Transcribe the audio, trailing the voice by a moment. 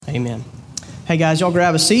Amen. Hey guys, y'all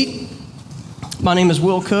grab a seat. My name is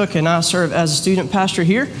Will Cook and I serve as a student pastor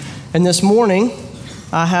here. And this morning,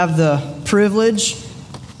 I have the privilege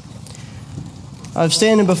of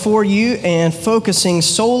standing before you and focusing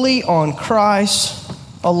solely on Christ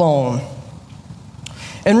alone.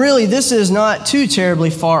 And really, this is not too terribly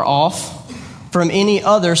far off from any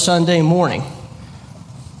other Sunday morning.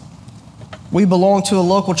 We belong to a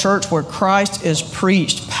local church where Christ is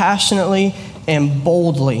preached passionately and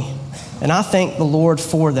boldly. And I thank the Lord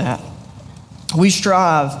for that. We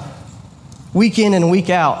strive week in and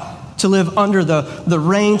week out to live under the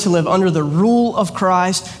reign, to live under the rule of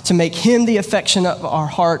Christ, to make Him the affection of our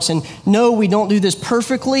hearts. And no, we don't do this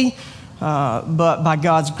perfectly, but by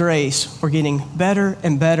God's grace, we're getting better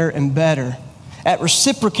and better and better at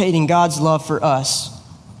reciprocating God's love for us,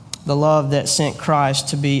 the love that sent Christ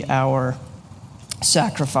to be our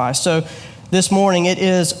sacrifice. So this morning, it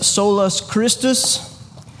is Solus Christus,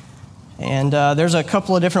 and there's a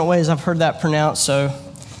couple of different ways I've heard that pronounced, so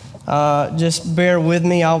just bear with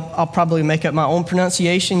me. I'll probably make up my own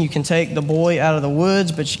pronunciation. You can take the boy out of the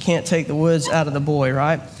woods, but you can't take the woods out of the boy,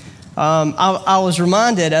 right? I was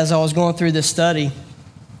reminded as I was going through this study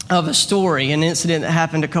of a story, an incident that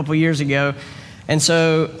happened a couple years ago, and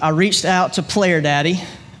so I reached out to Player Daddy.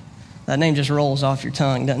 That name just rolls off your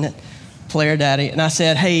tongue, doesn't it? Player Daddy. And I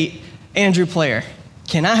said, hey, Andrew Player,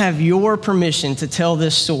 can I have your permission to tell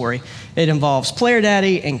this story? It involves Player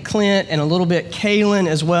Daddy and Clint and a little bit Kaylin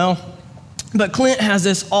as well. But Clint has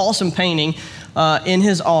this awesome painting in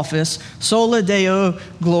his office, Sola Deo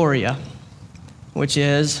Gloria, which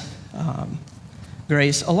is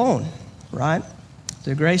grace alone, right?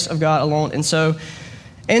 The grace of God alone. And so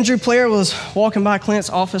Andrew Player was walking by Clint's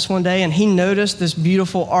office one day and he noticed this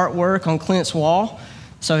beautiful artwork on Clint's wall.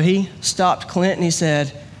 So he stopped Clint and he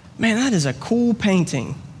said, man, that is a cool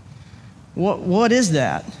painting. What is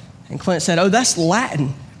that? And Clint said, oh, that's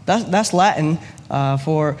Latin. That's Latin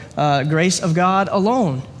for grace of God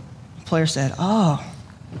alone. The Player said, oh.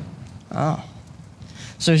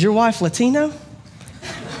 So is your wife Latino?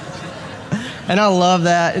 And I love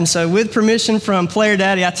that. And so with permission from Player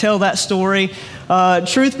Daddy, I tell that story.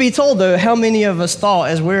 Truth be told, though, how many of us thought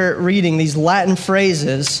as we're reading these Latin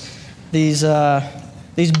phrases, these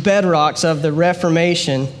bedrocks of the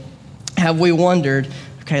Reformation, have we wondered,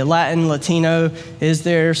 okay, Latin, Latino, is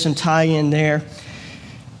there some tie-in there?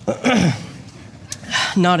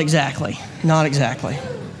 Not exactly.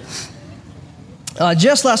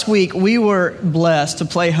 Just last week, we were blessed to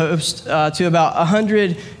play host to about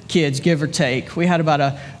 100 kids, give or take. We had about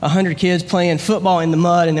 100 kids playing football in the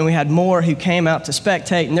mud, and then we had more who came out to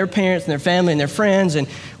spectate, and their parents and their family and their friends, and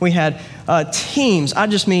we had teams, I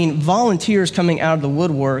just mean volunteers coming out of the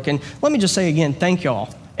woodwork. And let me just say again, thank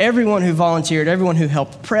y'all. Everyone who volunteered, everyone who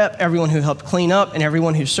helped prep, everyone who helped clean up, and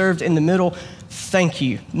everyone who served in the middle, thank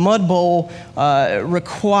you. Mud Bowl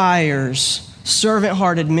requires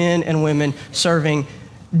servant-hearted men and women serving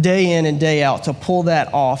day in and day out to pull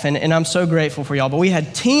that off. And I'm so grateful for y'all. But we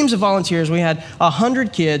had teams of volunteers. We had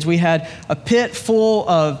 100 kids. We had a pit full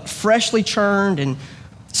of freshly churned and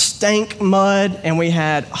stank mud, and we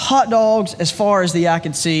had hot dogs as far as the eye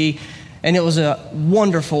could see, and it was a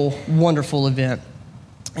wonderful, wonderful event.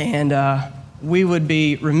 And we would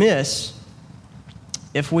be remiss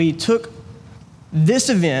if we took this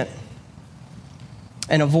event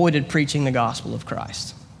and avoided preaching the gospel of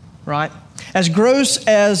Christ, right? As gross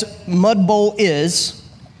as Mud Bowl is,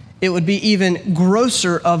 it would be even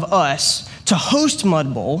grosser of us to host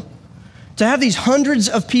Mud Bowl, to have these hundreds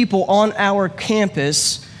of people on our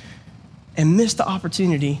campus and miss the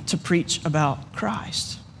opportunity to preach about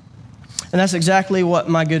Christ. And that's exactly what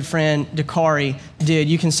my good friend Dakari did.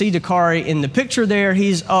 You can see Dakari in the picture there.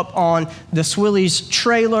 He's up on the Swilly's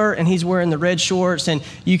trailer and he's wearing the red shorts, and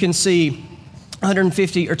you can see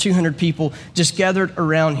 150 or 200 people just gathered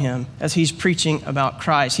around him as he's preaching about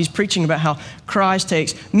Christ. He's preaching about how Christ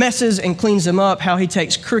takes messes and cleans them up, how he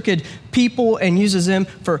takes crooked people and uses them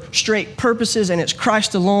for straight purposes, and it's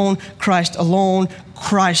Christ alone, Christ alone,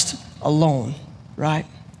 Christ alone, right?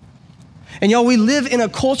 And y'all, we live in a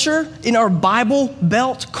culture, in our Bible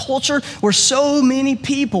Belt culture, where so many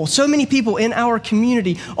people in our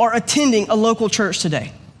community are attending a local church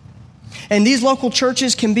today. And these local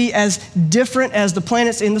churches can be as different as the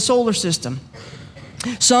planets in the solar system.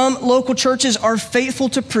 Some local churches are faithful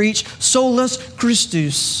to preach solus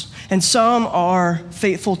Christus, and some are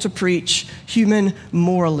faithful to preach human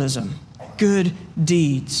moralism, good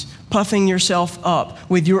deeds, puffing yourself up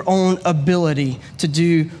with your own ability to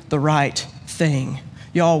do the right thing.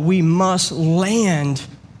 Y'all, we must land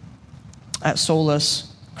at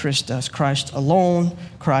solus Christus, Christ alone,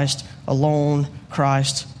 Christ alone,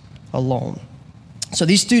 Christ alone. So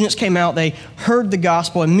these students came out, they heard the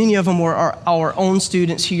gospel, and many of them were our own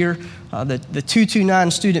students here. The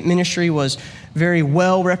 229 student ministry was very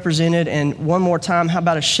well represented. And one more time, how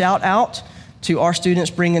about a shout out to our students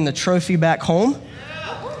bringing the trophy back home?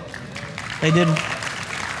 They did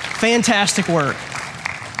fantastic work.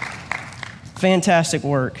 Fantastic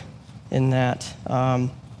work in that. But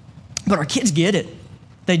our kids get it.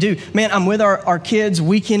 They do. Man, I'm with our kids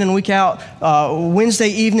week in and week out, Wednesday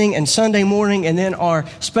evening and Sunday morning, and then our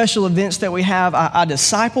special events that we have. I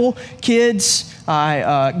disciple kids.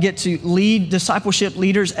 I get to lead discipleship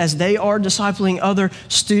leaders as they are discipling other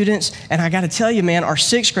students. And I got to tell you, man, our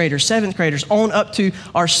 6th graders, 7th graders, on up to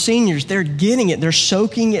our seniors, they're getting it. They're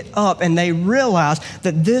soaking it up, and they realize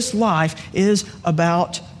that this life is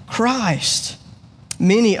about Christ.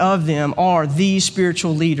 Many of them are the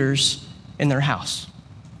spiritual leaders in their house.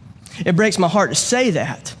 It breaks my heart to say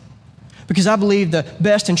that because I believe the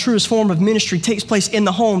best and truest form of ministry takes place in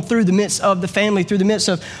the home, through the midst of the family, through the midst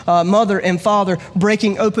of mother and father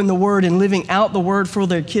breaking open the Word and living out the Word for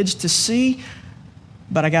their kids to see.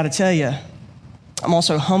 But I got to tell you, I'm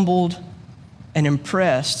also humbled and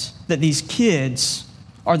impressed that these kids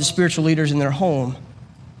are the spiritual leaders in their home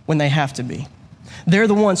when they have to be. They're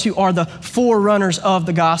the ones who are the forerunners of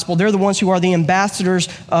the gospel. They're the ones who are the ambassadors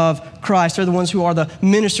of Christ. They're the ones who are the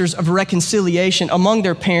ministers of reconciliation among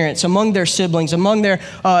their parents, among their siblings, among their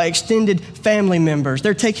extended family members.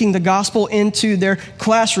 They're taking the gospel into their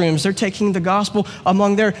classrooms. They're taking the gospel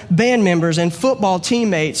among their band members and football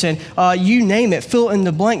teammates, and you name it, fill in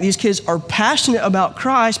the blank. These kids are passionate about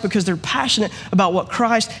Christ because they're passionate about what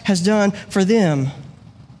Christ has done for them.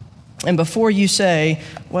 And before you say,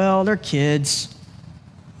 well, they're kids,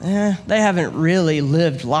 they haven't really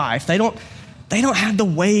lived life. They don't have the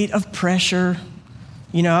weight of pressure.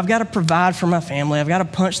 You know, I've got to provide for my family. I've got to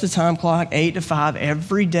punch the time clock 8 to 5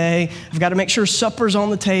 every day. I've got to make sure supper's on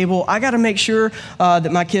the table. I got to make sure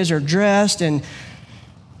that my kids are dressed and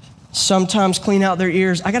sometimes clean out their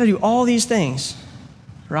ears. I got to do all these things,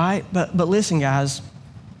 right? But listen, guys,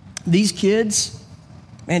 these kids,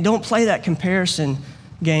 man, don't play that comparison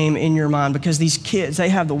game in your mind, because these kids, they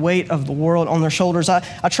have the weight of the world on their shoulders.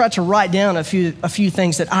 I tried to write down a few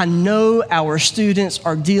things that I know our students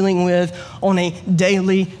are dealing with on a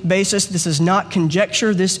daily basis. This is not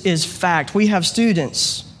conjecture, this is fact. We have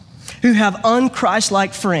students who have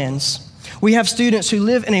un-Christ-like friends. We have students who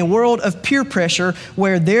live in a world of peer pressure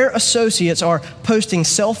where their associates are posting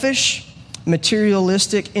selfish,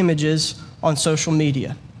 materialistic images on social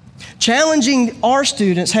media. Challenging our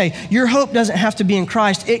students, hey, your hope doesn't have to be in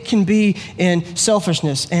Christ. It can be in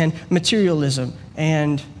selfishness and materialism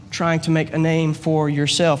and trying to make a name for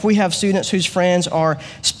yourself. We have students whose friends are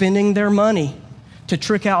spending their money to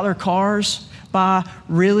trick out their cars, buy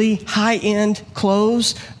really high-end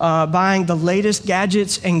clothes, buying the latest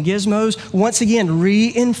gadgets and gizmos, once again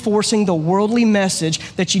reinforcing the worldly message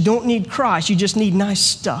that you don't need Christ, you just need nice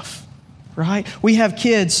stuff, right? We have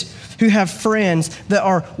kids who have friends that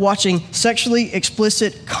are watching sexually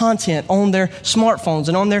explicit content on their smartphones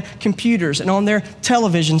and on their computers and on their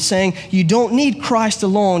television, saying you don't need Christ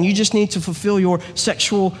alone, you just need to fulfill your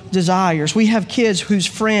sexual desires. We have kids whose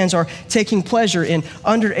friends are taking pleasure in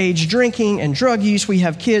underage drinking and drug use. We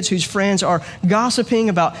have kids whose friends are gossiping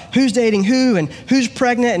about who's dating who and who's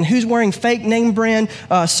pregnant and who's wearing fake name brand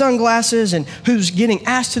sunglasses and who's getting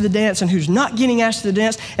asked to the dance and who's not getting asked to the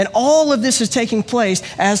dance. And all of this is taking place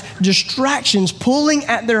as distractions pulling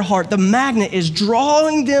at their heart. The magnet is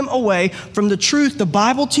drawing them away from the truth the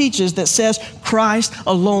Bible teaches that says Christ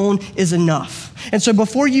alone is enough. And so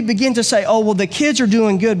before you begin to say, oh, well, the kids are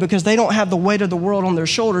doing good because they don't have the weight of the world on their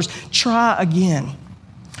shoulders, try again.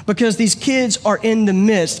 Because these kids are in the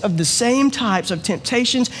midst of the same types of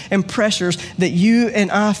temptations and pressures that you and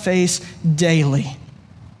I face daily.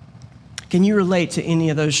 Can you relate to any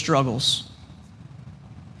of those struggles?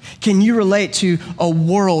 Can you relate to a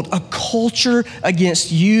world, a culture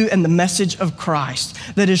against you and the message of Christ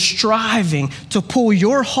that is striving to pull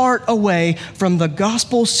your heart away from the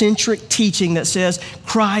gospel-centric teaching that says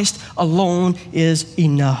Christ alone is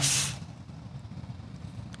enough?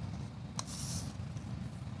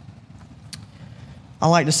 I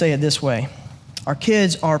like to say it this way. Our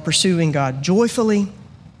kids are pursuing God joyfully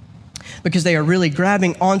because they are really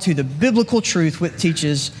grabbing onto the biblical truth which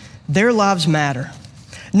teaches their lives matter.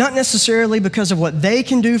 Not necessarily because of what they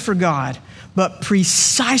can do for God, but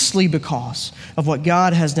precisely because of what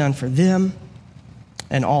God has done for them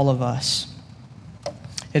and all of us.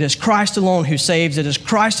 It is Christ alone who saves. It is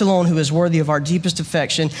Christ alone who is worthy of our deepest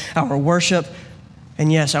affection, our worship,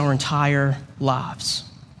 and yes, our entire lives.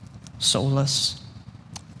 Solus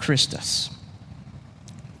Christus.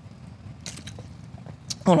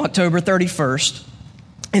 on October 31st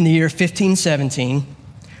in the year 1517,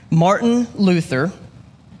 Martin Luther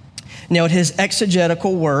nailed his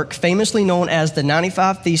exegetical work, famously known as the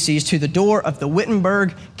 95 Theses, to the door of the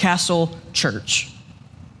Wittenberg Castle Church.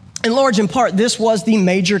 In large in part, this was the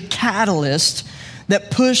major catalyst that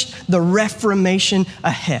pushed the Reformation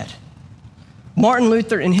ahead. Martin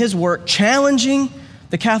Luther, in his work, challenging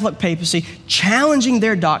the Catholic papacy, challenging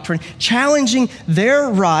their doctrine, challenging their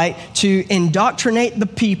right to indoctrinate the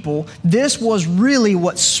people, this was really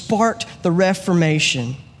what sparked the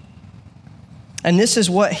Reformation. And this is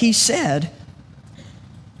what he said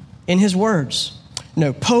in his words.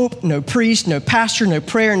 No pope, no priest, no pastor, no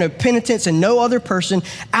prayer, no penitence, and no other person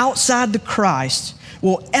outside the Christ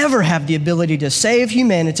will ever have the ability to save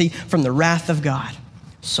humanity from the wrath of God.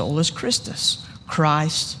 Solus Christus,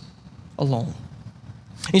 Christ alone.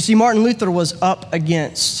 You see, Martin Luther was up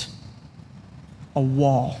against a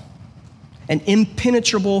wall, an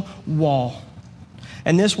impenetrable wall.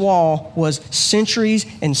 And this wall was centuries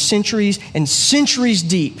and centuries and centuries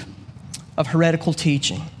deep of heretical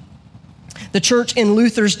teaching. The church in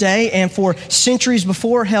Luther's day and for centuries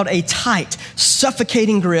before held a tight,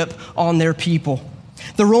 suffocating grip on their people.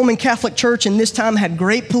 The Roman Catholic Church in this time had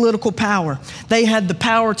great political power. They had the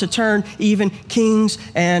power to turn even kings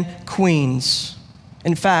and queens.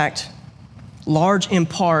 In fact, large in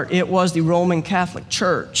part, it was the Roman Catholic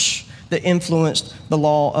Church that influenced the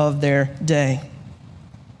law of their day.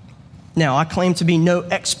 Now, I claim to be no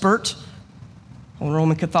expert on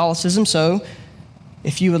Roman Catholicism, so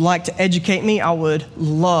if you would like to educate me, I would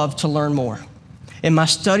love to learn more. In my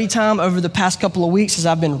study time over the past couple of weeks, as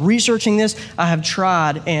I've been researching this, I have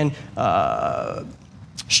tried and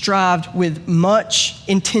strived with much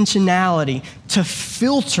intentionality to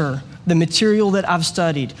filter the material that I've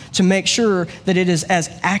studied to make sure that it is as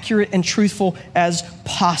accurate and truthful as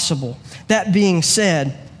possible. That being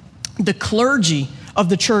said, the clergy of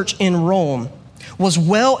the church in Rome was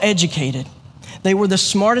well educated. They were the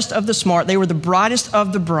smartest of the smart. They were the brightest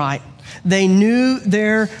of the bright. They knew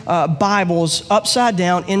their Bibles upside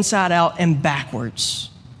down, inside out, and backwards.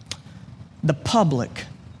 The public,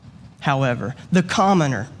 however, the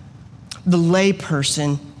commoner, the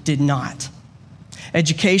layperson did not.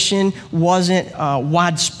 Education wasn't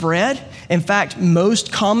widespread. In fact,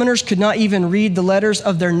 most commoners could not even read the letters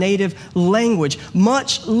of their native language,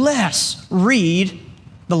 much less read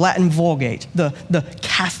the Latin Vulgate, the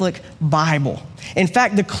Catholic Bible. In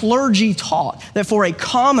fact, the clergy taught that for a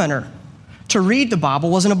commoner to read the Bible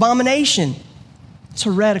was an abomination. It's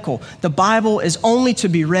heretical. The Bible is only to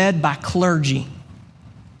be read by clergy.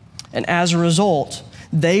 And as a result,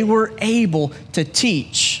 they were able to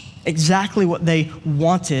teach exactly what they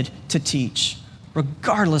wanted to teach,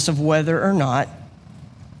 regardless of whether or not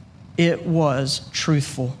it was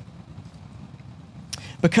truthful.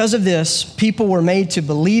 Because of this, people were made to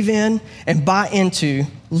believe in and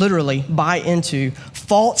literally buy into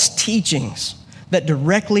false teachings that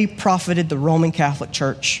directly profited the Roman Catholic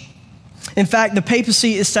Church. In fact, the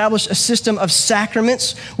papacy established a system of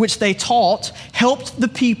sacraments which they taught helped the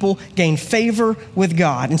people gain favor with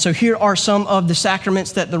God. And so here are some of the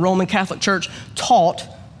sacraments that the Roman Catholic Church taught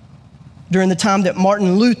during the time that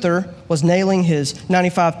Martin Luther was nailing his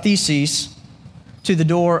 95 Theses to the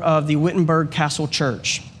door of the Wittenberg Castle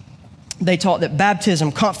Church. They taught that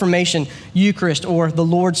baptism, confirmation, Eucharist, or the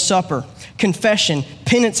Lord's Supper, confession,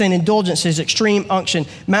 penance and indulgences, extreme unction,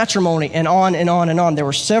 matrimony, and on and on and on. There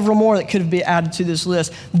were several more that could be added to this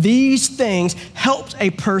list. These things helped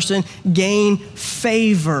a person gain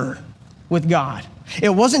favor with God. It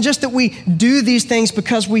wasn't just that we do these things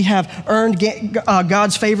because we have earned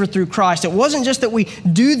God's favor through Christ. It wasn't just that we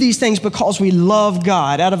do these things because we love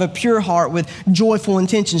God out of a pure heart with joyful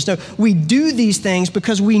intentions. No, we do these things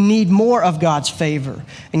because we need more of God's favor.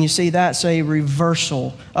 And you see, that's a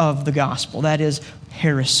reversal of the gospel. That is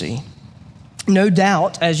heresy. No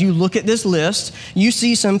doubt, as you look at this list, you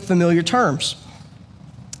see some familiar terms.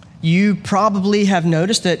 You probably have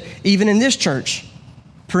noticed that even in this church,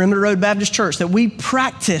 Perimeter Road Baptist Church, that we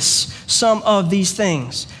practice some of these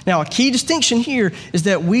things. Now, a key distinction here is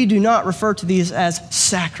that we do not refer to these as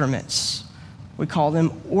sacraments. We call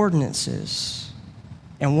them ordinances.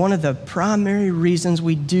 And one of the primary reasons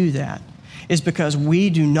we do that is because we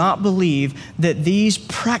do not believe that these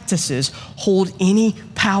practices hold any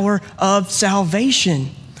power of salvation.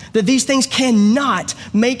 That these things cannot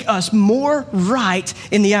make us more right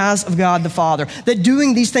in the eyes of God the Father. That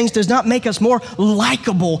doing these things does not make us more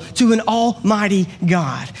likable to an almighty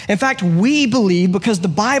God. In fact, we believe, because the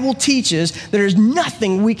Bible teaches, there is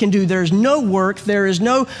nothing we can do. There is no work. There is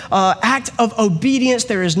no act of obedience.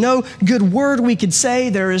 There is no good word we could say.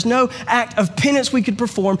 There is no act of penance we could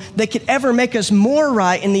perform that could ever make us more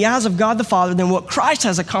right in the eyes of God the Father than what Christ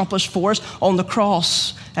has accomplished for us on the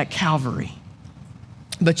cross at Calvary.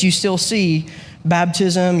 But you still see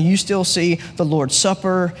baptism, you still see the Lord's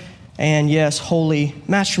Supper, and yes, holy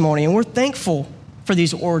matrimony. And we're thankful for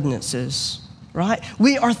these ordinances, right?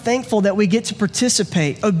 We are thankful that we get to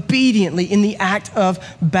participate obediently in the act of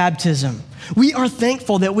baptism. We are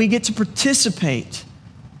thankful that we get to participate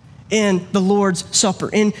in the Lord's Supper,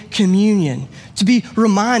 in communion, to be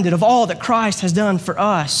reminded of all that Christ has done for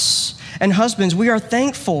us. And husbands, we are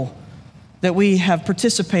thankful that we have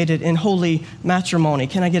participated in holy matrimony.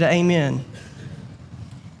 Can I get an amen?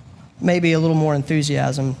 Maybe a little more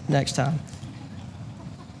enthusiasm next time.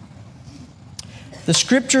 The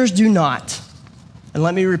scriptures do not, and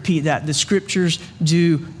let me repeat that, the scriptures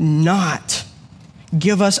do not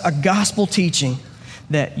give us a gospel teaching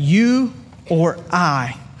that you or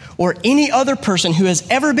I or any other person who has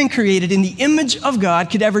ever been created in the image of God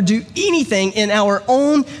could ever do anything in our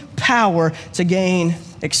own power to gain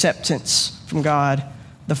acceptance from God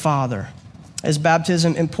the Father. Is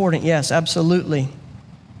baptism important? Yes, absolutely.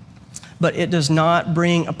 But it does not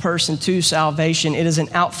bring a person to salvation. It is an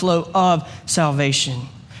outflow of salvation.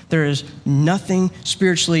 There is nothing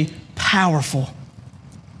spiritually powerful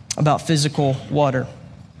about physical water.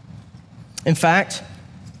 In fact,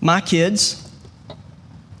 my kids,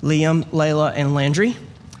 Liam, Layla, and Landry,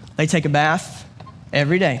 they take a bath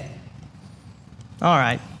every day. All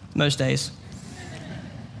right, most days.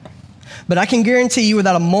 But I can guarantee you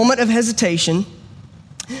without a moment of hesitation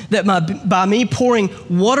that by me pouring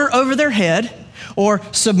water over their head or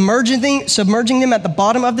submerging them at the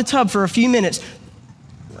bottom of the tub for a few minutes,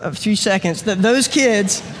 a few seconds, that those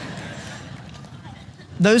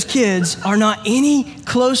kids are not any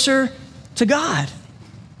closer to God.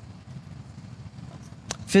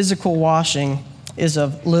 Physical washing is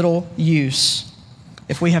of little use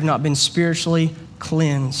if we have not been spiritually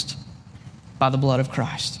cleansed by the blood of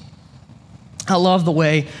Christ. I love the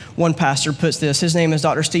way one pastor puts this. His name is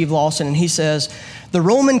Dr. Steve Lawson, and he says, the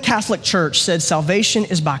Roman Catholic Church said salvation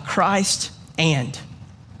is by Christ and.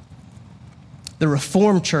 The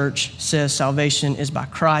Reformed Church says salvation is by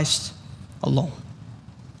Christ alone.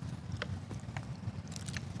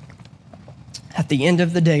 At the end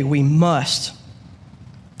of the day, we must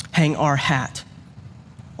hang our hat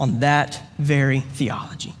on that very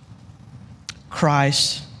theology.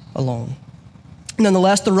 Christ alone.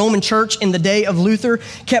 Nonetheless, the Roman Church in the day of Luther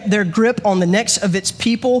kept their grip on the necks of its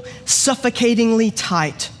people suffocatingly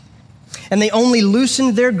tight. And they only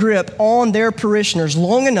loosened their grip on their parishioners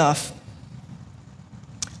long enough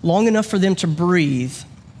for them to breathe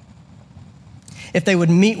if they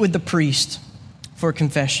would meet with the priest for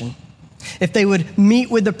confession, if they would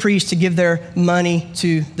meet with the priest to give their money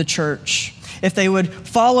to the church, if they would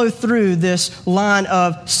follow through this line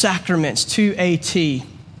of sacraments to a T.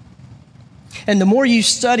 And the more you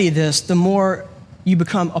study this, the more you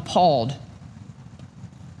become appalled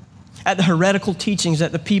at the heretical teachings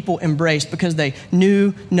that the people embraced because they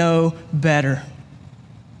knew no better.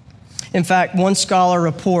 In fact, one scholar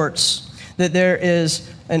reports that there is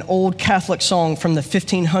an old Catholic song from the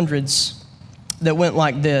 1500s that went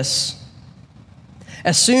like this.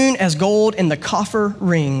 As soon as gold in the coffer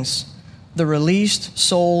rings, the released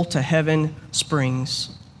soul to heaven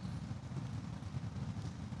springs.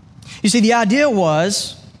 You see, the idea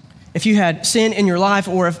was, if you had sin in your life,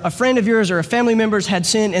 or if a friend of yours or a family member's had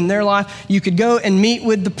sin in their life, you could go and meet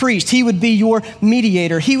with the priest. He would be your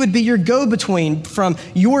mediator. He would be your go-between from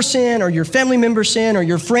your sin or your family member's sin or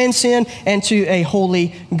your friend's sin and to a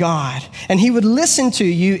holy God. And he would listen to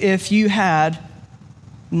you if you had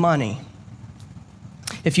money.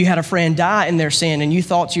 If you had a friend die in their sin and you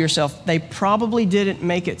thought to yourself, they probably didn't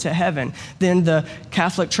make it to heaven, then the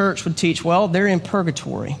Catholic Church would teach, well, they're in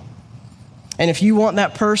purgatory. And if you want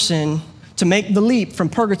that person to make the leap from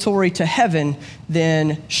purgatory to heaven,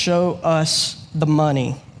 then show us the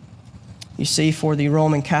money. You see, for the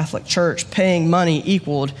Roman Catholic Church, paying money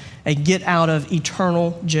equaled a get out of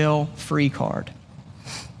eternal jail free card.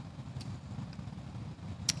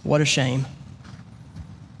 What a shame.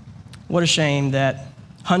 What a shame that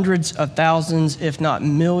hundreds of thousands, if not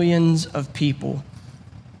millions of people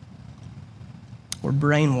were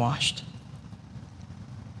brainwashed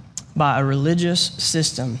by a religious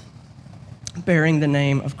system bearing the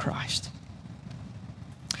name of Christ.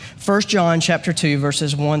 1 John chapter 2,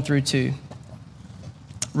 verses 1 through 2.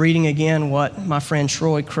 Reading again what my friend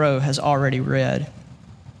Troy Crow has already read.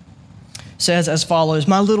 Says as follows,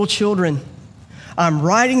 "My little children, I'm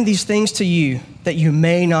writing these things to you that you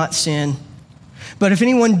may not sin. But if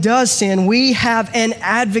anyone does sin, we have an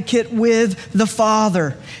advocate with the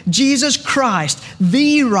Father, Jesus Christ,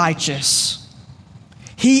 the righteous.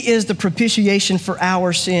 He is the propitiation for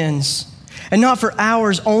our sins, and not for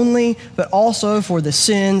ours only, but also for the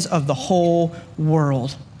sins of the whole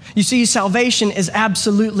world." You see, salvation is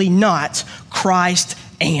absolutely not Christ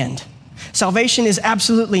and. Salvation is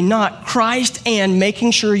absolutely not Christ and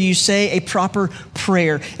making sure you say a proper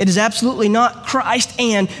prayer. It is absolutely not Christ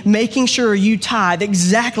and making sure you tithe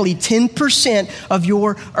exactly 10% of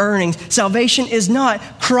your earnings. Salvation is not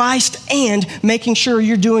Christ and making sure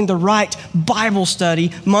you're doing the right Bible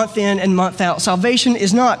study month in and month out. Salvation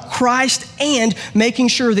is not Christ and making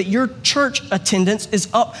sure that your church attendance is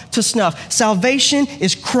up to snuff. Salvation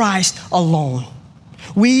is Christ alone.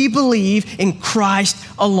 We believe in Christ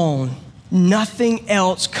alone. Nothing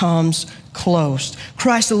else comes close.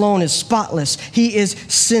 Christ alone is spotless. He is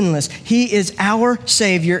sinless. He is our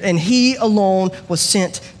Savior, and He alone was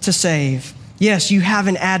sent to save. Yes, you have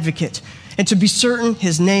an advocate. And to be certain,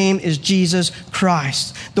 His name is Jesus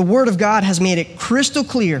Christ. The Word of God has made it crystal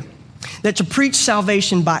clear that to preach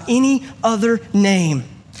salvation by any other name,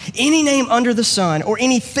 any name under the sun, or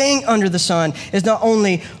anything under the sun, is not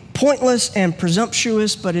only pointless and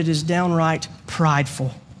presumptuous, but it is downright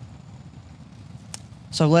prideful.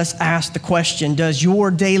 So let's ask the question, does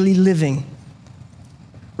your daily living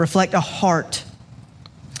reflect a heart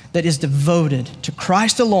that is devoted to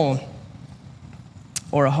Christ alone,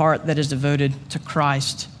 or a heart that is devoted to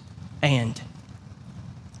Christ and?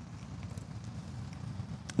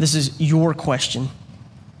 This is your question.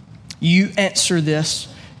 You answer this.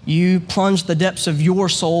 You plunge the depths of your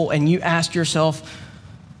soul and you ask yourself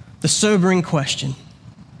the sobering question: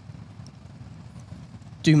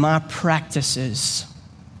 do my practices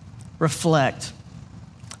reflect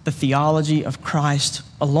the theology of Christ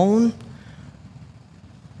alone,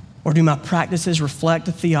 or do my practices reflect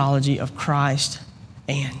the theology of Christ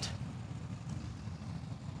and?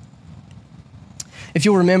 If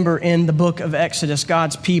you'll remember, in the book of Exodus,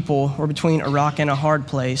 God's people were between a rock and a hard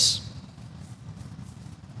place.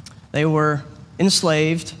 They were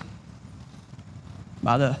enslaved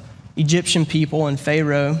by the Egyptian people, and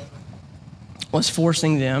Pharaoh was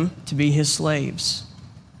forcing them to be his slaves.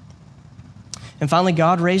 And finally,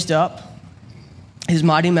 God raised up His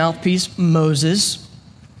mighty mouthpiece, Moses.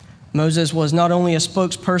 Moses was not only a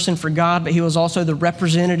spokesperson for God, but he was also the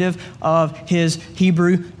representative of His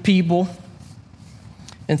Hebrew people.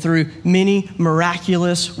 And through many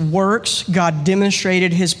miraculous works, God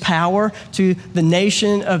demonstrated His power to the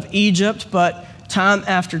nation of Egypt. But time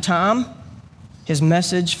after time, His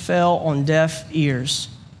message fell on deaf ears.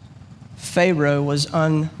 Pharaoh was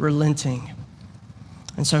unrelenting.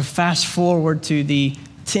 And so fast forward to the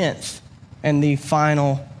 10th and the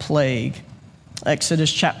final plague,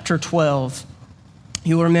 Exodus chapter 12.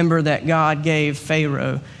 You'll remember that God gave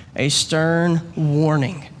Pharaoh a stern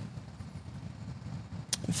warning.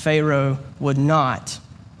 Pharaoh would not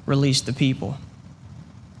release the people.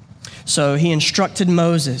 So he instructed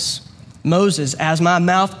Moses, "Moses, as my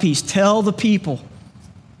mouthpiece, tell the people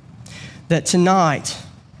that tonight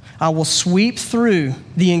I will sweep through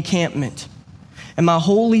the encampment, and my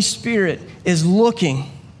Holy Spirit is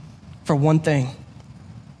looking for one thing.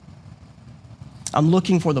 I'm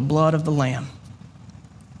looking for the blood of the Lamb.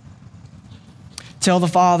 Tell the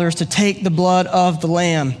fathers to take the blood of the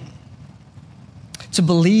Lamb, to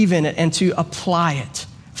believe in it and to apply it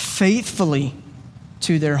faithfully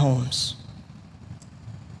to their homes."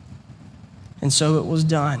 And so it was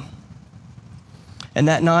done. And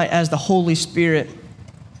that night, as the Holy Spirit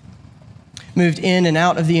moved in and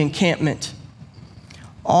out of the encampment,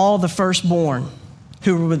 all the firstborn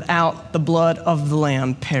who were without the blood of the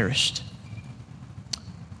Lamb perished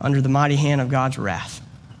under the mighty hand of God's wrath.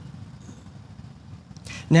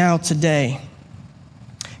 Now today,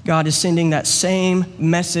 God is sending that same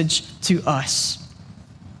message to us.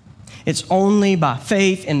 It's only by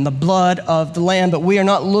faith in the blood of the Lamb, but we are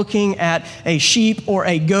not looking at a sheep or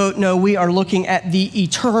a goat. No, we are looking at the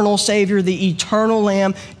eternal Savior, the eternal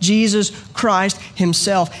Lamb, Jesus Christ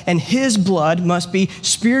Himself. And His blood must be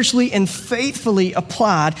spiritually and faithfully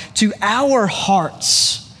applied to our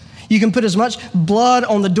hearts. You can put as much blood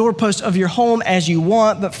on the doorpost of your home as you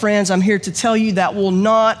want, but friends, I'm here to tell you that will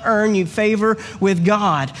not earn you favor with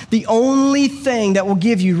God. The only thing that will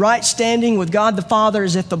give you right standing with God the Father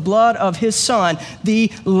is if the blood of His Son,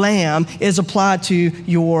 the Lamb, is applied to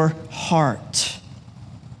your heart.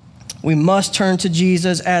 We must turn to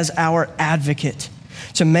Jesus as our advocate,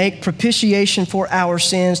 to make propitiation for our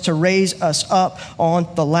sins, to raise us up on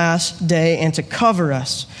the last day, and to cover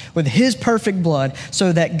us with his perfect blood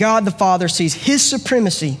so that God the Father sees his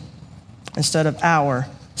supremacy instead of our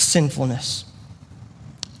sinfulness.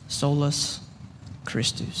 Solus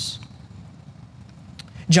Christus.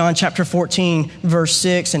 John chapter 14, verse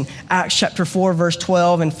 6, and Acts chapter 4, verse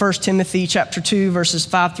 12, and 1 Timothy chapter 2, verses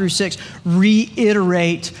 5 through 6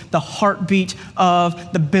 reiterate the heartbeat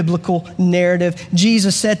of the biblical narrative.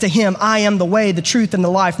 Jesus said to him, I am the way, the truth, and the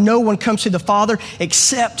life. No one comes to the Father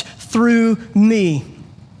except through me.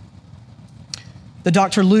 The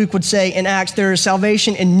Dr. Luke would say in Acts, there is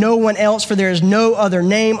salvation in no one else, for there is no other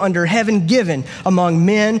name under heaven given among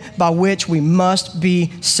men by which we must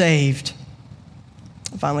be saved.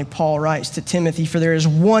 Finally, Paul writes to Timothy, for there is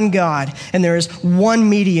one God and there is one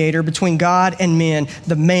mediator between God and men,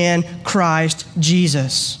 the man Christ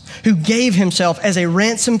Jesus, who gave himself as a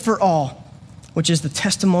ransom for all, which is the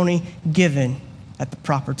testimony given at the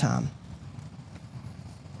proper time.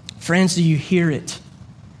 Friends, do you hear it?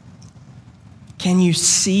 Can you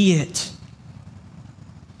see it?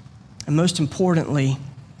 And most importantly,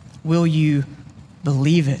 will you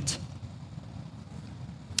believe it?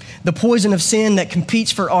 The poison of sin that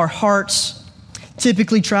competes for our hearts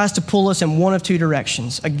typically tries to pull us in one of two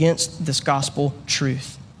directions against this gospel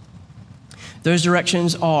truth. Those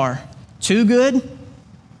directions are too good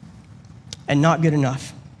and not good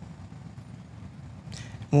enough.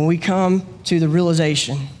 When we come to the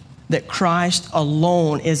realization that Christ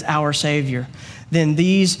alone is our Savior, then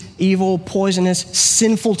these evil, poisonous,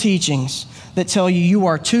 sinful teachings that tell you you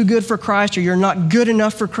are too good for Christ or you're not good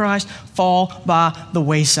enough for Christ fall by the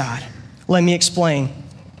wayside. Let me explain.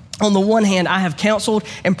 On the one hand, I have counseled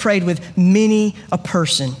and prayed with many a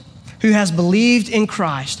person who has believed in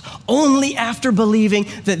Christ only after believing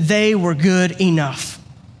that they were good enough.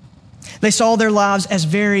 They saw their lives as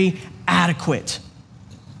very adequate.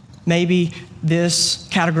 Maybe this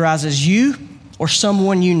categorizes you or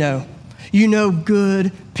someone you know. You know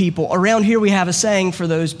good people. Around here we have a saying for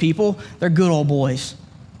those people. They're good old boys.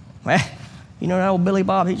 Well, you know that old Billy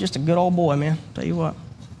Bob? He's just a good old boy, man. Tell you what.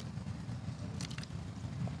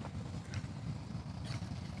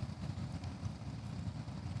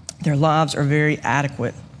 Their lives are very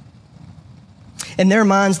adequate. In their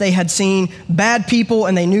minds, they had seen bad people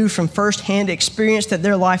and they knew from firsthand experience that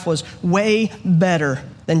their life was way better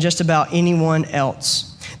than just about anyone else.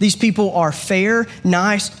 These people are fair,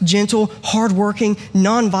 nice, gentle, hardworking,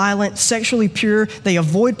 nonviolent, sexually pure. They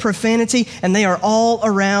avoid profanity, and they are all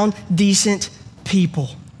around decent people.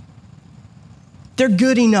 They're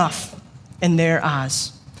good enough in their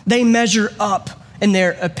eyes. They measure up in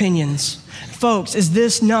their opinions. Folks, is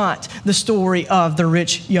this not the story of the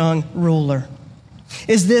rich young ruler?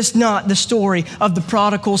 Is this not the story of the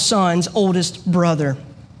prodigal son's oldest brother?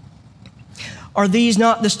 Are these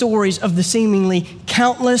not the stories of the seemingly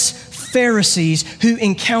countless Pharisees who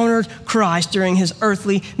encountered Christ during his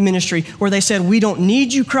earthly ministry, where they said, we don't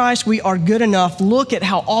need you, Christ, we are good enough. Look at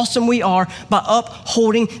how awesome we are by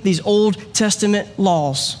upholding these Old Testament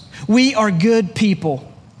laws. We are good people.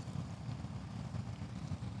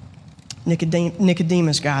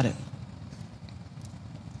 Nicodemus got it.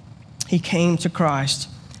 He came to Christ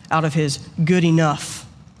out of his good enough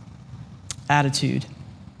attitude.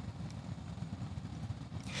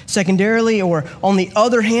 Secondarily, or on the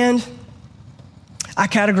other hand, I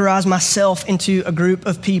categorize myself into a group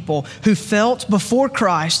of people who felt before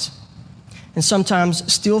Christ, and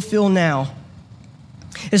sometimes still feel now,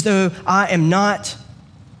 as though I am not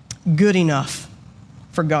good enough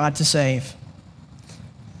for God to save.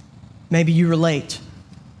 Maybe you relate.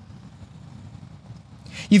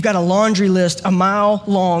 You've got a laundry list a mile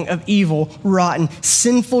long of evil, rotten,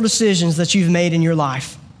 sinful decisions that you've made in your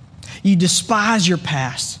life. You despise your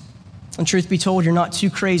past. And truth be told, you're not too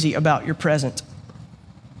crazy about your present.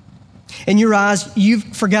 In your eyes, you've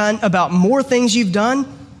forgotten about more things you've done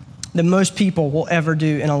than most people will ever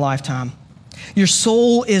do in a lifetime. Your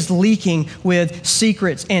soul is leaking with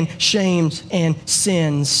secrets and shames and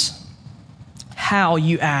sins. How,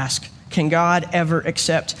 you ask, can God ever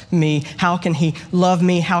accept me? How can he love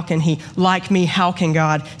me? How can he like me? How can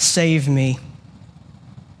God save me?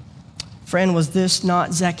 Friend, was this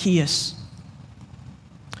not Zacchaeus?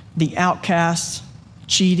 The outcast,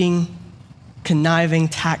 cheating, conniving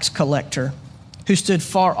tax collector who stood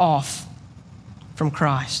far off from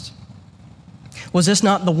Christ? Was this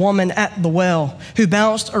not the woman at the well who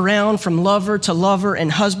bounced around from lover to lover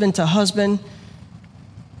and husband to husband,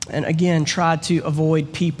 and again tried to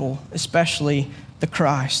avoid people, especially the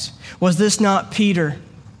Christ? Was this not Peter,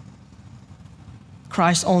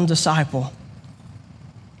 Christ's own disciple,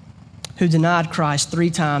 who denied Christ 3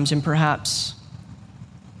 times in perhaps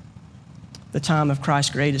the time of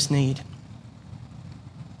Christ's greatest need.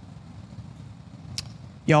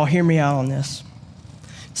 Y'all hear me out on this.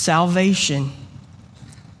 Salvation,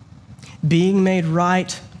 being made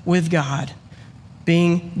right with God,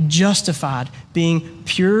 being justified, being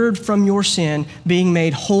pured from your sin, being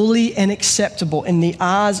made holy and acceptable in the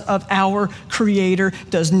eyes of our Creator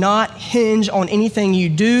does not hinge on anything you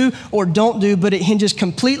do or don't do, but it hinges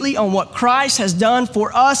completely on what Christ has done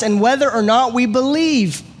for us and whether or not we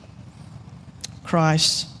believe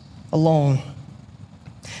Christ alone.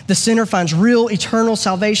 The sinner finds real eternal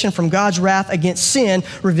salvation from God's wrath against sin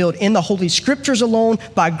revealed in the Holy Scriptures alone,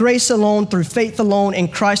 by grace alone, through faith alone, in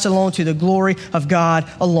Christ alone, to the glory of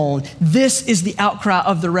God alone. This is the outcry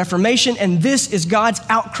of the Reformation, and this is God's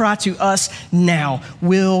outcry to us now.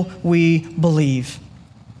 Will we believe?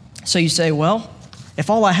 So you say, well, if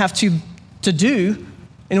all I have to do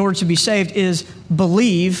in order to be saved is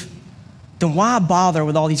believe, then why bother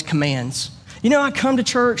with all these commands? You know, I come to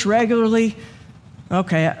church regularly.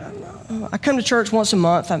 Okay, I come to church once a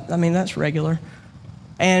month. I mean, that's regular.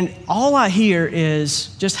 And all I hear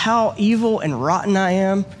is just how evil and rotten I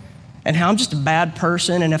am and how I'm just a bad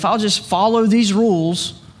person. And if I'll just follow these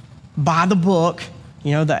rules by the book,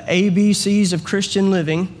 you know, the ABCs of Christian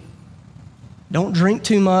living, don't drink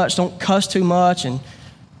too much, don't cuss too much, and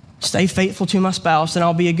stay faithful to my spouse, then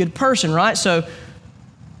I'll be a good person, right? So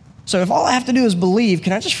if all I have to do is believe,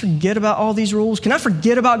 can I just forget about all these rules? Can I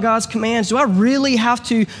forget about God's commands? Do I really have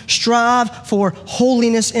to strive for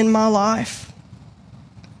holiness in my life?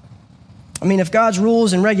 I mean, if God's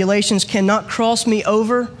rules and regulations cannot cross me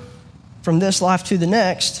over from this life to the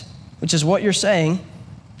next, which is what you're saying,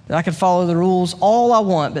 that I can follow the rules all I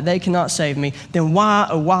want, but they cannot save me, then why,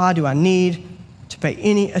 oh why do I need to pay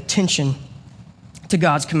any attention to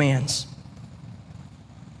God's commands?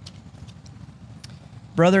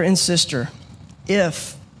 Brother and sister,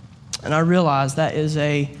 if, and I realize that is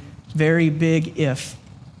a very big if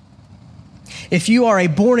you are a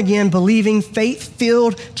born-again, believing,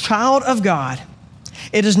 faith-filled child of God,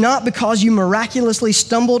 it is not because you miraculously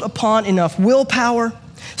stumbled upon enough willpower,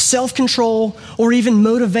 self-control, or even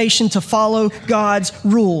motivation to follow God's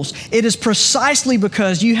rules. It is precisely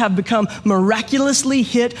because you have become miraculously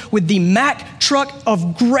hit with the Mack truck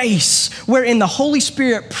of grace, wherein the Holy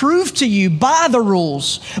Spirit proved to you by the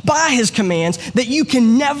rules, by His commands, that you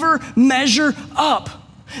can never measure up,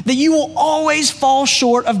 that you will always fall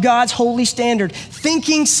short of God's holy standard.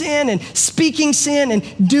 Thinking sin and speaking sin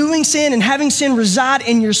and doing sin and having sin reside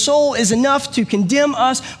in your soul is enough to condemn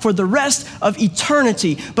us for the rest of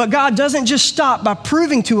eternity. But God doesn't just stop by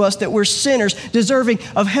proving to us that we're sinners deserving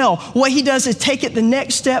of hell. What He does is take it the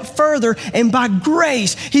next step further, and by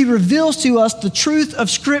grace, He reveals to us the truth of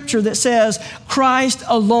Scripture that says Christ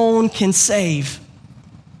alone can save.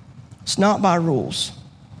 It's not by rules.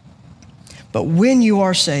 But when you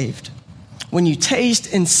are saved, when you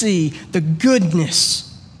taste and see the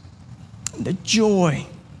goodness, the joy,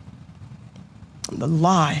 the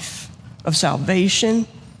life of salvation,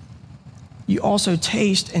 you also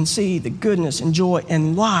taste and see the goodness and joy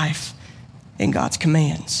and life in God's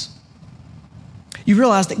commands. You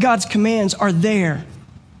realize that God's commands are there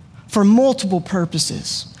for multiple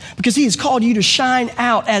purposes because He has called you to shine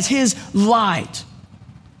out as His light,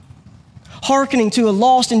 hearkening to a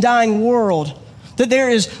lost and dying world, that there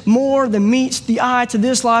is more than meets the eye to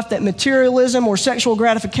this life, that materialism or sexual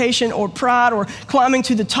gratification or pride or climbing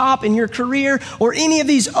to the top in your career or any of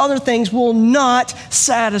these other things will not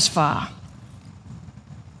satisfy.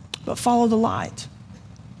 But follow the light.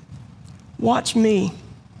 Watch me.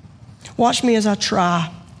 Watch me as I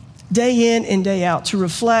try day in and day out to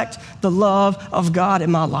reflect the love of God in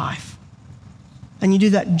my life. And you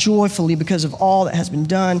do that joyfully because of all that has been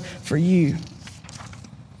done for you.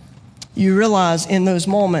 You realize in those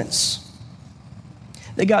moments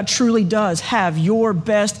that God truly does have your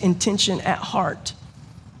best intention at heart.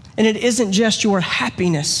 And it isn't just your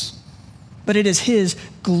happiness, but it is His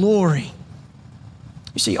glory.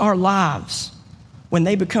 You see, our lives, when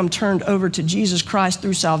they become turned over to Jesus Christ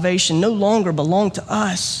through salvation, no longer belong to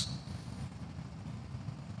us.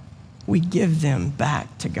 We give them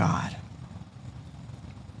back to God.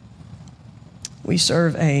 We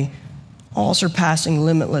serve a all-surpassing,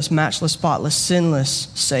 limitless, matchless, spotless, sinless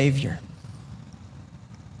Savior.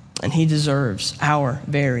 And He deserves our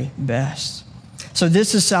very best. So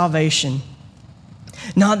this is salvation.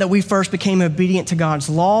 Not that we first became obedient to God's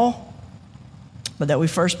law, but that we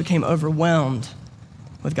first became overwhelmed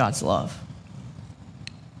with God's love.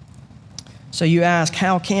 So you ask,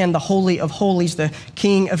 how can the Holy of Holies, the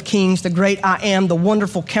King of Kings, the great I Am, the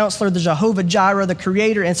wonderful Counselor, the Jehovah Jireh, the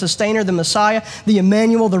Creator and Sustainer, the Messiah, the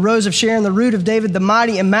Emmanuel, the Rose of Sharon, the Root of David, the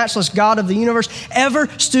mighty and matchless God of the universe, ever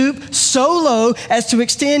stoop so low as to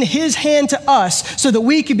extend his hand to us so that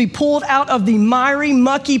we could be pulled out of the miry,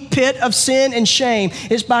 mucky pit of sin and shame?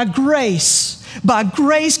 It's by grace. By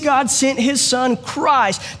grace, God sent his Son,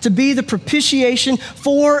 Christ, to be the propitiation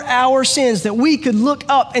for our sins, that we could look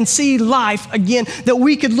up and see life again, that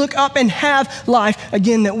we could look up and have life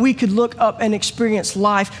again, that we could look up and experience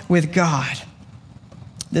life with God.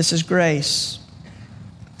 This is grace.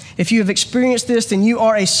 If you have experienced this, then you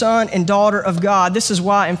are a son and daughter of God. This is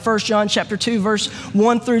why in 1 John chapter 2, verse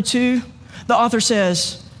 1 through 2, the author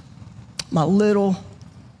says, "My little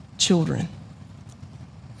children."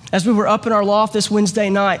 As we were up in our loft this Wednesday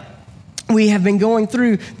night, we have been going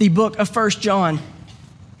through the book of 1 John.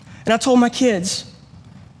 And I told my kids,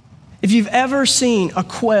 if you've ever seen a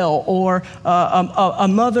quail or a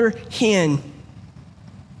mother hen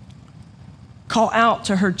call out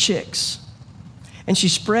to her chicks, and she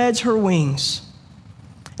spreads her wings,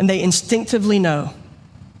 and they instinctively know,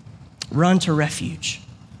 run to refuge.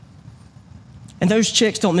 And those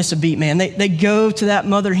chicks don't miss a beat, man. They go to that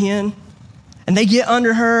mother hen, and they get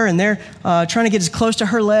under her, and they're trying to get as close to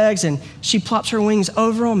her legs, and she plops her wings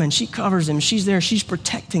over them, and she covers them. She's there. She's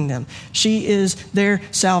protecting them. She is their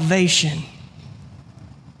salvation.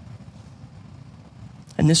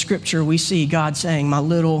 In this scripture, we see God saying, "My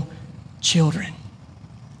little children,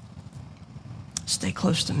 stay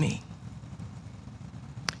close to me,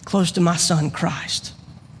 close to my Son, Christ,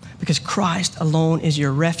 because Christ alone is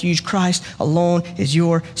your refuge. Christ alone is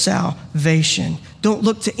your salvation. Don't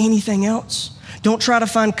look to anything else. Don't try to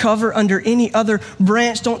find cover under any other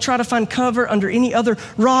branch. Don't try to find cover under any other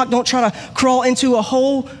rock. Don't try to crawl into a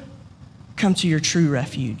hole. Come to your true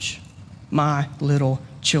refuge, my little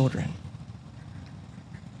children."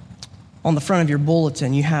 On the front of your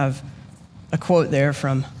bulletin, you have a quote there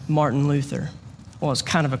from Martin Luther. Well, it's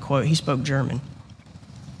kind of a quote. He spoke German.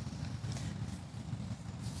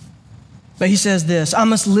 But he says this, "I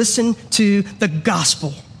must listen to the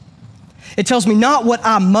gospel. It tells me not what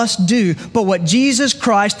I must do, but what Jesus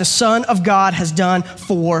Christ, the Son of God, has done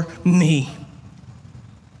for me."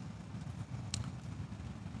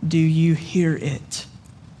 Do you hear it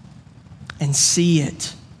and see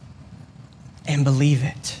it and believe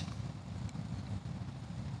it?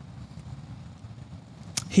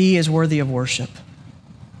 He is worthy of worship.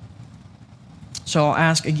 So I'll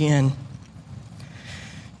ask again,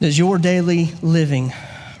 does your daily living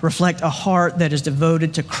reflect a heart that is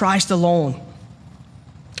devoted to Christ alone,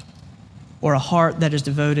 or a heart that is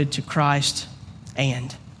devoted to Christ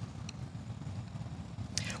and?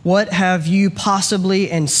 What have you possibly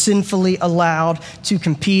and sinfully allowed to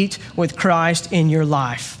compete with Christ in your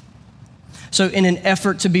life? So in an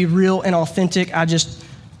effort to be real and authentic, I just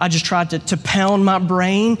tried to pound my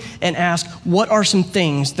brain and ask, what are some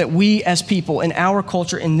things that we as people in our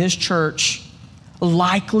culture, in this church,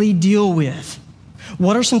 likely deal with?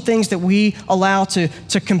 What are some things that we allow to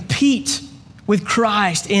compete with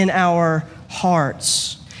Christ in our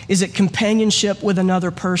hearts? Is it companionship with another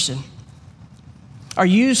person? Are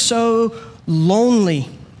you so lonely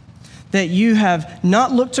that you have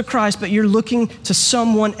not looked to Christ, but you're looking to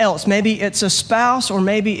someone else? Maybe it's a spouse, or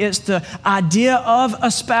maybe it's the idea of a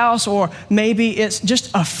spouse, or maybe it's just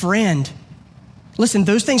a friend. Listen,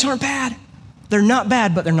 those things aren't bad. They're not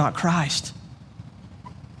bad, but they're not Christ.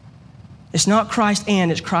 It's not Christ and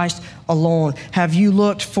it's Christ alone. Have you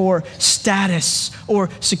looked for status or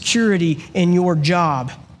security in your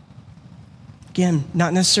job? Again,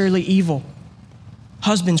 not necessarily evil.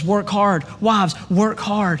 Husbands, work hard. Wives, work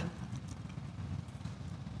hard.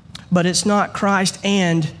 But it's not Christ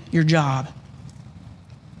and your job.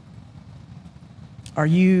 Are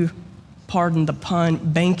you, pardon the pun,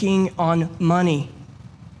 banking on money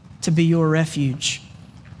to be your refuge?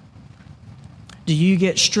 Do you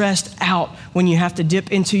get stressed out when you have to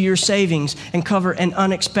dip into your savings and cover an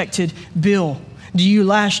unexpected bill? Do you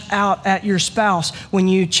lash out at your spouse when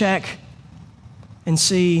you check and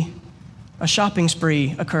see a shopping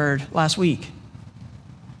spree occurred last week?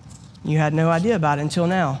 You had no idea about it until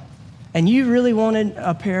now. And you really wanted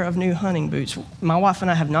a pair of new hunting boots. My wife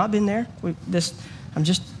and I have not been there. I'm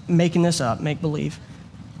just making this up, make believe.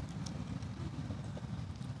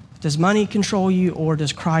 Does money control you, or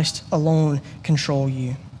does Christ alone control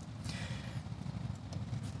you?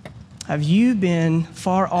 Have you been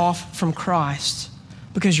far off from Christ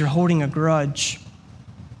because you're holding a grudge?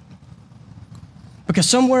 Because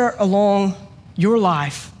somewhere along your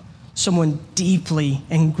life, someone deeply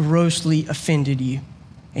and grossly offended you.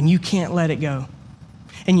 and you can't let it go.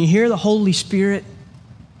 And you hear the Holy Spirit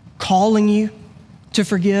calling you to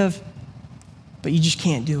forgive, but you just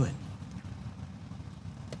can't do it.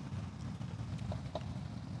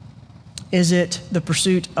 Is it the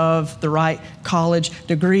pursuit of the right college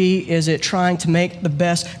degree? Is it trying to make the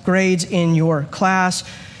best grades in your class?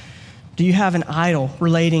 Do you have an idol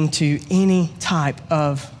relating to any type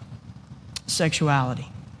of sexuality?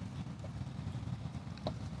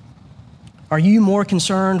 Are you more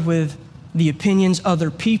concerned with the opinions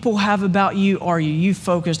other people have about you, or are you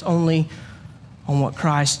focused only on what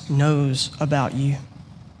Christ knows about you?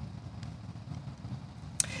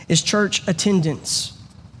 Is church attendance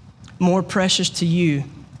more precious to you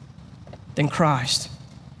than Christ?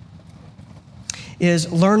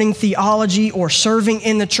 Is learning theology or serving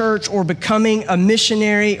in the church or becoming a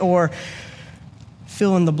missionary or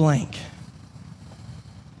fill in the blank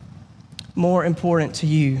more important to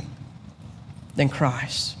you than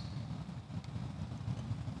Christ?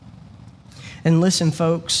 And listen,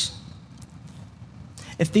 folks,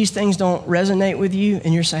 if these things don't resonate with you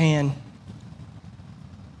and you're saying,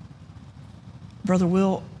 Brother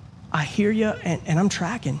Will, I hear you and I'm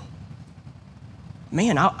tracking.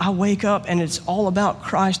 Man, I wake up and it's all about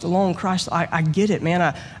Christ alone. Christ, I get it, man.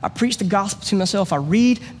 I preach the gospel to myself. I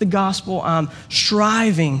read the gospel. I'm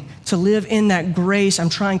striving to live in that grace. I'm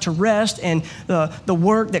trying to rest in the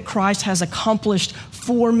work that Christ has accomplished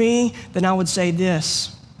for me. Then I would say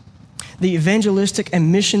this: the evangelistic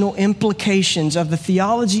and missional implications of the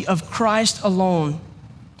theology of Christ alone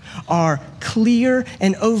are clear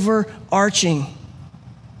and overarching.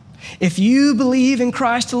 If you believe in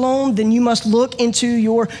Christ alone, then you must look into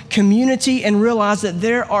your community and realize that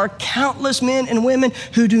there are countless men and women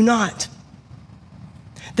who do not.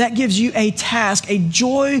 That gives you a task, a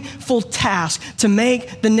joyful task, to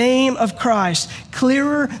make the name of Christ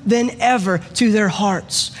clearer than ever to their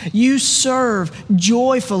hearts. You serve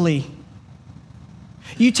joyfully.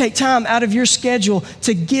 You take time out of your schedule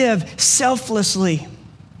to give selflessly.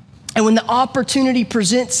 And when the opportunity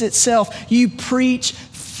presents itself, you preach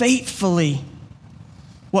faithfully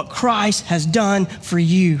what Christ has done for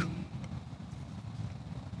you.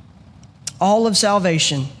 All of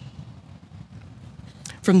salvation,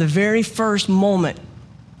 from the very first moment,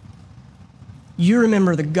 you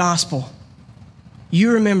remember the gospel.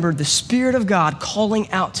 You remember the Spirit of God calling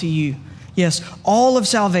out to you. Yes, all of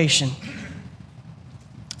salvation,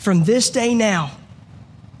 from this day now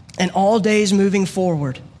and all days moving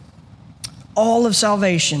forward, all of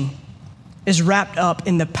salvation is wrapped up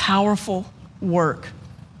in the powerful work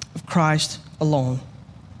of Christ alone.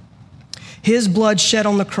 His blood shed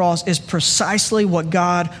on the cross is precisely what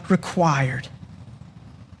God required.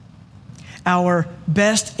 Our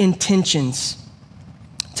best intentions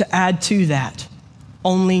to add to that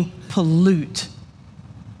only pollute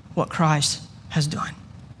what Christ has done.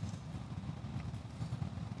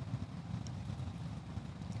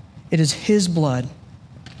 It is His blood,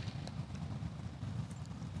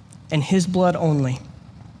 and His blood only,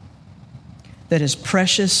 that is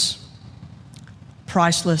precious,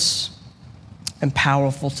 priceless, and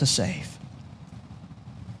powerful to save.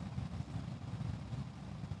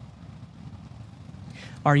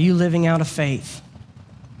 Are you living out a faith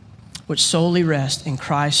which solely rests in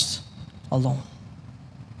Christ alone?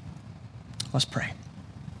 Let's pray.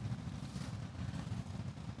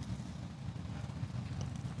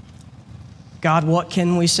 God, what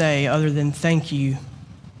can we say other than thank you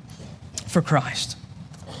for Christ?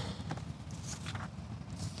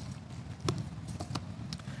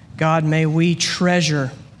 God, may we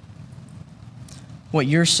treasure what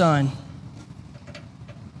your Son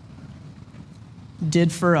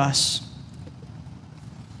did for us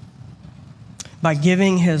by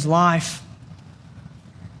giving his life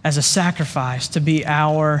as a sacrifice to be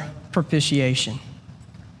our propitiation.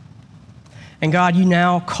 And God, you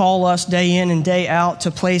now call us day in and day out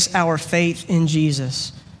to place our faith in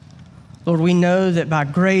Jesus. Lord, we know that by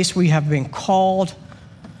grace we have been called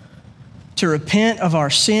to repent of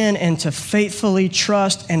our sin and to faithfully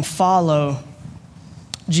trust and follow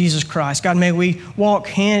Jesus Christ. God, may we walk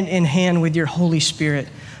hand in hand with your Holy Spirit.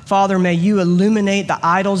 Father, may you illuminate the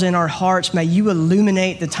idols in our hearts. May you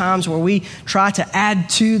illuminate the times where we try to add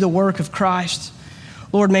to the work of Christ.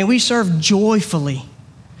 Lord, may we serve joyfully.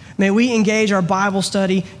 May we engage our Bible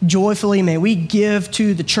study joyfully. May we give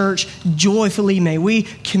to the church joyfully. May we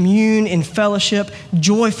commune in fellowship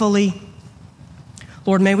joyfully.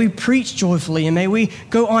 Lord, may we preach joyfully, and may we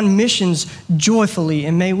go on missions joyfully,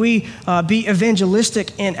 and may we be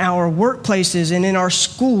evangelistic in our workplaces and in our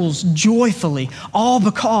schools joyfully, all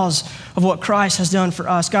because of what Christ has done for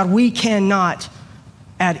us. God, we cannot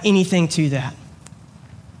add anything to that.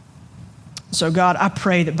 So God, I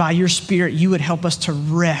pray that by your Spirit, you would help us to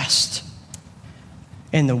rest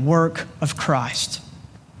in the work of Christ.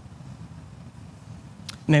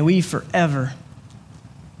 May we forever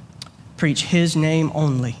preach his name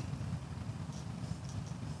only.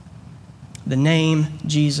 The name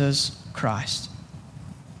Jesus Christ.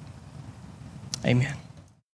 Amen.